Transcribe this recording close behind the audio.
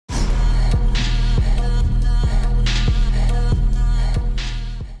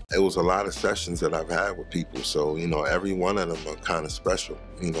was a lot of sessions that I've had with people, so, you know, every one of them are kind of special,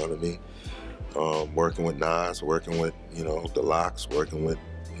 you know what I mean? Working with Nas, working with, you know, The Lox, working with,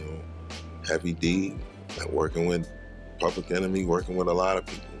 you know, Heavy D, working with Public Enemy, working with a lot of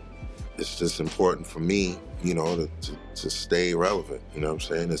people. It's just important for me, you know, to stay relevant, you know what I'm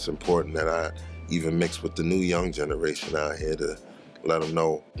saying? It's important that I even mix with the new young generation out here to let them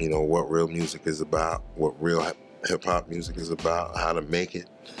know, you know, what real music is about, what real hip-hop music is about, how to make it,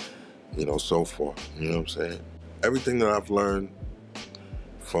 you know, so forth, you know what I'm saying? Everything that I've learned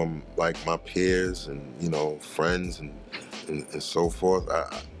from, like, my peers and, you know, friends and so forth,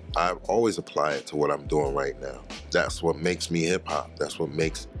 I always apply it to what I'm doing right now. That's what makes me hip-hop. That's what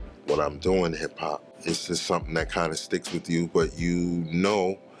makes what I'm doing hip-hop. It's just something that kind of sticks with you, but you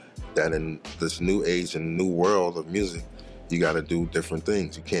know that in this new age and new world of music, you got to do different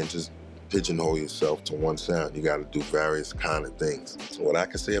things. You can't just pigeonhole yourself to one sound. You got to do various kind of things. So what I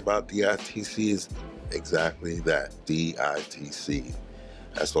can say about DITC is exactly that, DITC.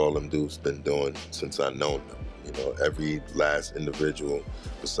 That's all them dudes been doing since I known them. You know, every last individual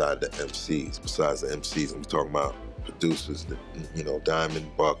besides the MCs, I'm talking about producers, you know, Diamond,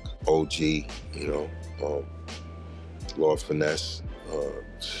 Buck, OG, you know, Lord Finesse,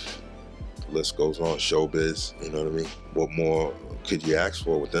 list goes on, Showbiz, you know what I mean? What more could you ask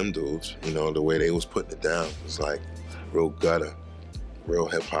for with them dudes? You know, the way they was putting it down was like real gutter, real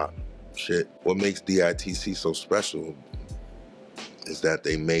hip hop shit. What makes DITC so special is that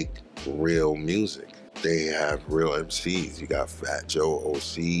they make real music. They have real MCs. You got Fat Joe,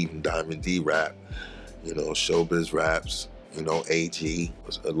 OC, even Diamond D rap, you know, Showbiz raps, you know, AG,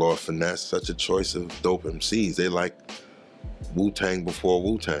 Lord Finesse, such a choice of dope MCs. They like Wu-Tang before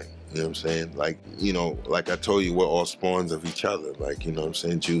Wu-Tang. You know what I'm saying? Like, you know, like I told you, we're all spawns of each other. Like, you know what I'm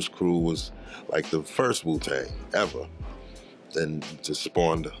saying? Juice Crew was like the first Wu-Tang ever. Then just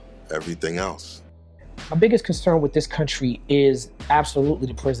spawned everything else. My biggest concern with this country is absolutely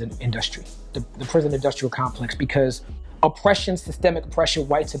the prison industry, the prison industrial complex, because oppression, systemic oppression,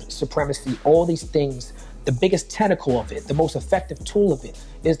 white supremacy, all these things, the biggest tentacle of it, the most effective tool of it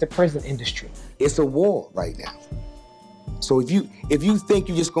is the prison industry. It's a war right now. So if you think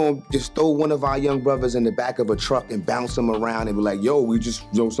you're just gonna just throw one of our young brothers in the back of a truck and bounce them around and be like, yo, we just,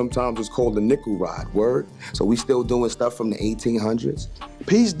 you know, sometimes it's called the nickel ride, word? So we still doing stuff from the 1800s?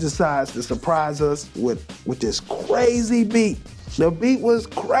 Peace decides to surprise us with this crazy beat. The beat was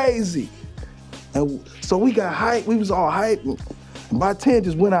crazy. And so we got hyped, we was all hyped. And by 10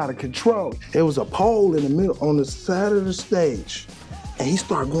 just went out of control. There was a pole in the middle, on the side of the stage. And he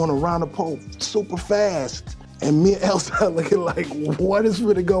started going around the pole super fast. And me and Elsa looking like, what is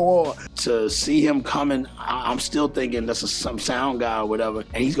going to go on? To see him coming, I'm still thinking that's some sound guy or whatever.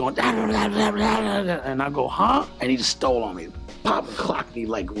 And he's going, and I go, huh? And he just stole on me. Pop and clocked me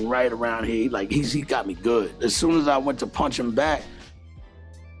like right around here. Like he got me good. As soon as I went to punch him back,